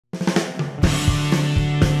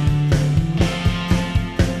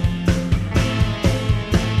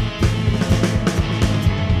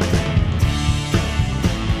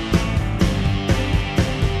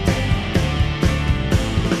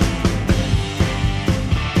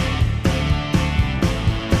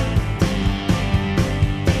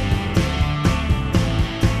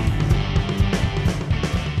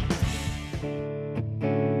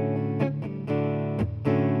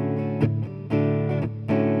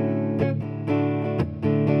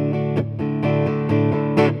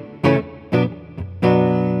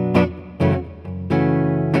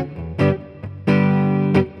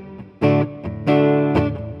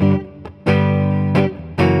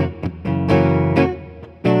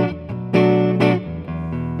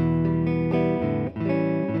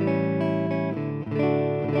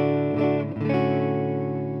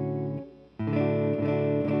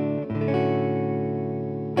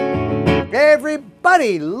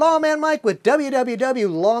everybody, Lawman Mike with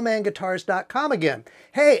www.lawmanguitars.com again.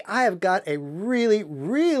 Hey, I have got a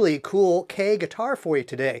really cool K guitar for you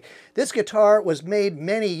today. This guitar was made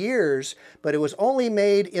many years, but it was only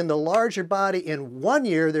made in the larger body in 1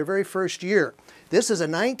 year, their very first year. This is a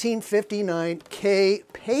 1959 K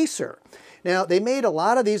Pacer. Now, they made a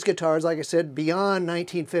lot of these guitars, like I said, beyond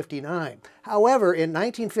 1959. However, in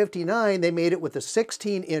 1959, they made it with a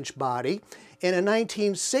 16-inch body. And in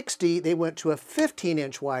 1960, they went to a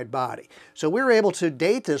 15-inch wide body. So we were able to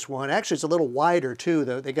date this one. Actually, it's a little wider, too,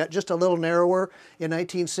 though. They got just a little narrower in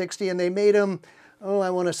 1960, and they made them,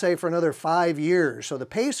 I want to say, for another 5 years. So the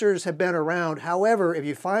Pacers have been around. However, if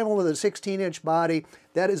you find one with a 16-inch body,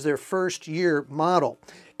 that is their first-year model.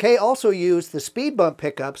 K also used the speed bump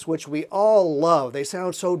pickups, which we all love. They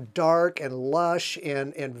sound so dark and lush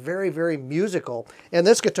and very musical. And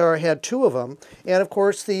this guitar had 2 of them. And of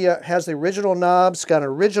course, has the original knobs, got an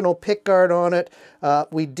original pick guard on it.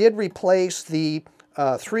 We did replace the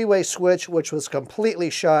 3-way switch, which was completely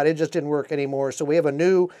shot. It just didn't work anymore. So we have a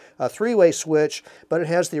new 3-way switch, but it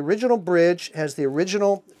has the original bridge, has the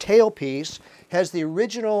original tailpiece, has the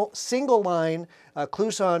original single line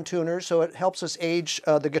Clouson tuner, so it helps us age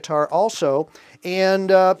the guitar also. And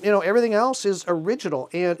you know, everything else is original,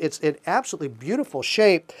 and it's in absolutely beautiful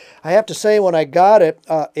shape. I have to say, when I got it,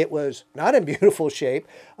 it was not in beautiful shape.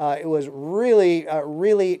 It was really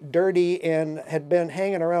dirty and had been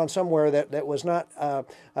hanging around somewhere that was not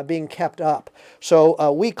being kept up.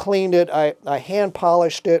 So we cleaned it, I hand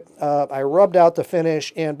polished it, I rubbed out the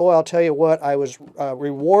finish, and boy, I'll tell you what, I was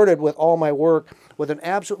rewarded with all my work with an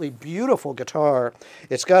absolutely beautiful guitar.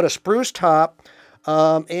 It's got a spruce top,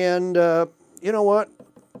 and you know what?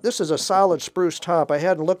 This is a solid spruce top. I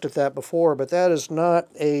hadn't looked at that before, but that is not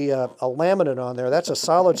a laminate on there. That's a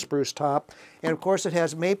solid spruce top. And of course it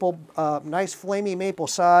has maple, nice flamey maple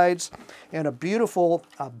sides and a beautiful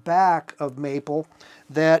back of maple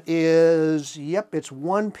that is, yep, it's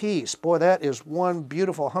one piece. Boy, that is one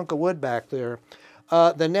beautiful hunk of wood back there.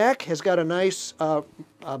 The neck has got a nice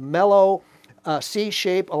mellow C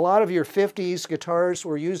shape. A lot of your 50s guitars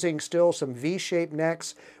were using still some V-shaped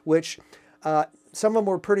necks, which some of them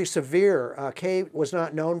were pretty severe. K was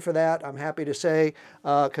not known for that, I'm happy to say,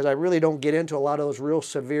 because I really don't get into a lot of those real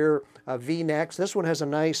severe V necks. This one has a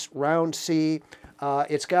nice round C.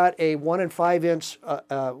 It's got a 1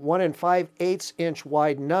 5/8 inch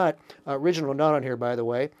wide nut, original nut on here, by the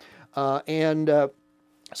way,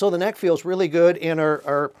 so the neck feels really good, and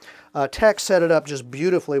our tech set it up just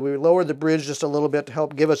beautifully. We lowered the bridge just a little bit to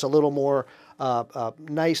help give us a little more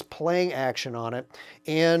nice playing action on it.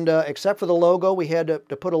 And except for the logo, we had to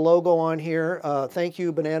put a logo on here. Thank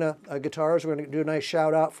you, Banana Guitars. We're going to do a nice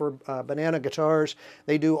shout out for Banana Guitars.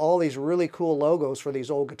 They do all these really cool logos for these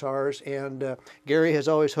old guitars, and Gary has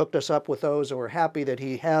always hooked us up with those, and we're happy that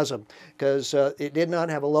he has them, because it did not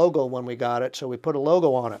have a logo when we got it, so we put a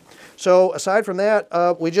logo on it. So aside from that,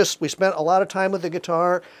 we spent a lot of time with the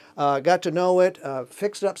guitar, got to know it,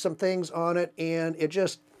 fixed up some things on it, and it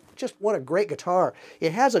just what a great guitar.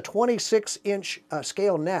 It has a 26-inch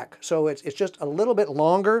scale neck, so it's just a little bit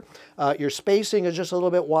longer. Your spacing is just a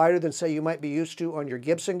little bit wider than, say, you might be used to on your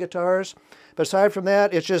Gibson guitars. But aside from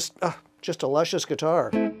that, it's just a luscious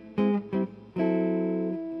guitar.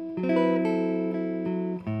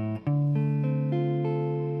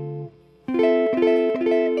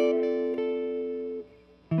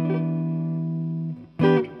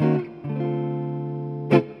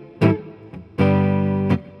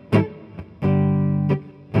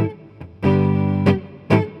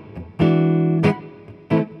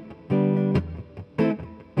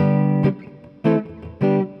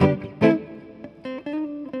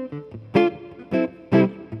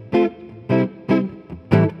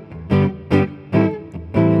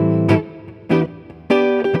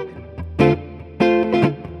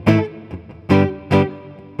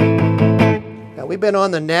 We've been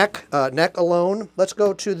on the neck alone. Let's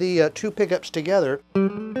go to the 2 pickups together.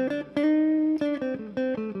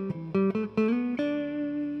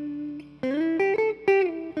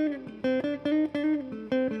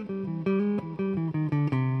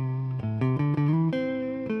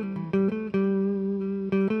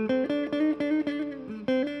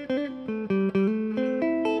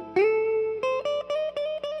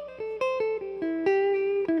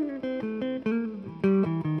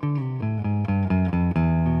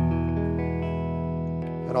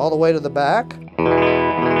 And all the way to the back.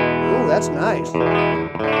 Ooh, that's nice.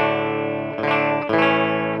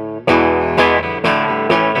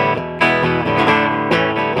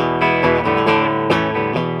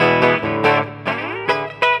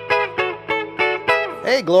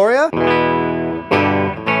 Hey, Gloria.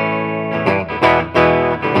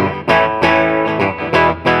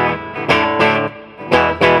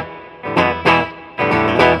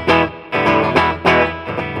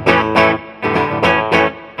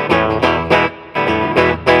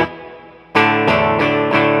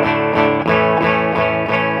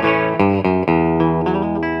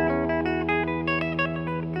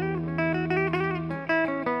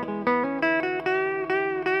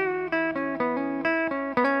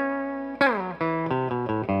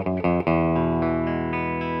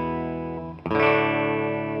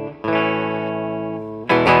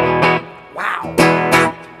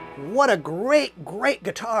 what a great, great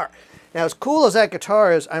guitar. Now, as cool as that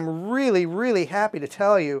guitar is, I'm really, really happy to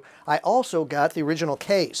tell you I also got the original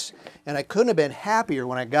case, and I couldn't have been happier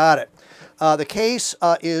when I got it. The case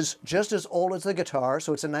is just as old as the guitar,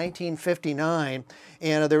 so it's a 1959,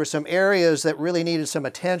 and there were some areas that really needed some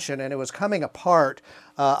attention, and it was coming apart.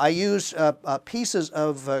 I used pieces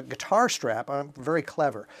of guitar strap. I'm very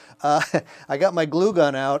clever. I got my glue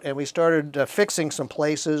gun out, and we started fixing some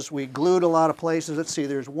places. We glued a lot of places. Let's see,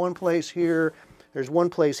 there's one place here. There's one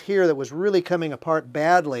place here that was really coming apart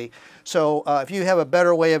badly. So if you have a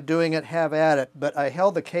better way of doing it, have at it. But I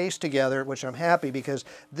held the case together, which I'm happy because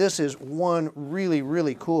this is one really,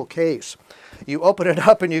 really cool case. You open it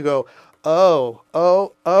up and you go, oh,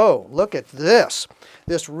 oh, oh, look at this.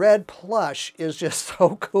 This red plush is just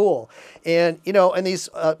so cool. And, you know, in these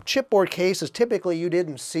chipboard cases, typically you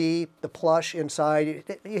didn't see the plush inside.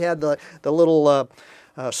 You had the little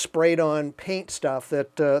sprayed on paint stuff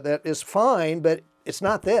that is fine, but it's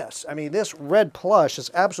not this. I mean, this red plush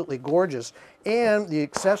is absolutely gorgeous, and the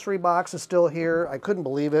accessory box is still here. I couldn't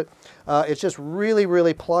believe it. It's just really,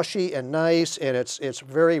 really plushy and nice, and it's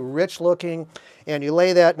very rich looking. And you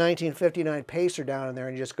lay that 1959 Pacer down in there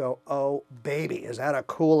and you just go, oh baby, is that a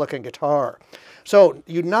cool looking guitar. So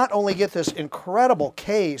you not only get this incredible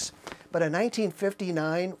case, but a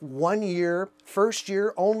 1959, 1 year, first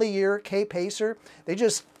year, only year K Pacer,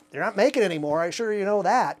 they're not making anymore. I'm sure you know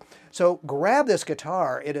that. So grab this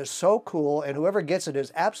guitar. It is so cool, and whoever gets it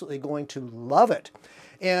is absolutely going to love it.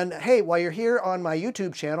 And hey, while you're here on my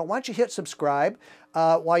YouTube channel, why don't you hit subscribe?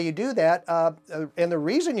 While you do that, and the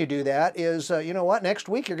reason you do that is, you know what, next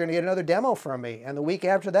week you're going to get another demo from me, and the week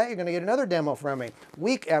after that you're going to get another demo from me,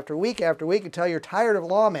 week after week after week until you're tired of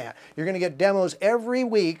Lawman. You're going to get demos every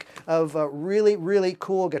week of really, really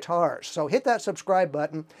cool guitars. So hit that subscribe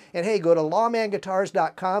button, and hey, go to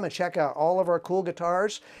lawmanguitars.com and check out all of our cool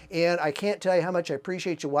guitars, and I can't tell you how much I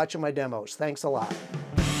appreciate you watching my demos. Thanks a lot.